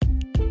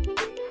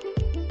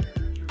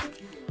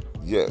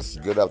Yes,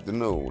 good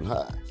afternoon.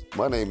 Hi,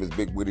 my name is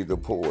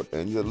Bigweedythepoet,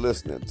 and you're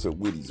listening to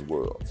Weedy's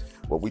World,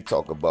 where we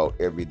talk about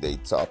everyday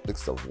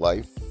topics of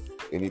life,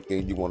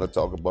 anything you want to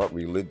talk about,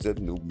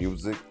 religion, new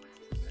music.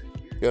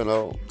 You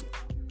know,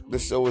 the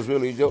show is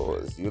really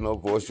yours.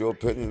 Voice your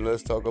opinion.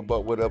 Let's talk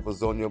about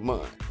whatever's on your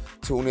mind.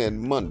 Tune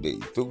in Monday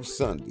through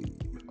Sunday,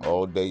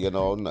 all day and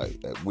all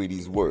night at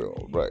Weedy's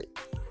World, right?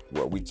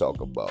 Where we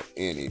talk about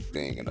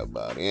anything and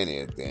about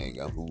anything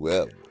and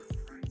whoever.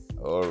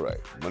 All right,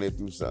 Monday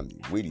through Sunday,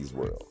 Weedy's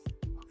World.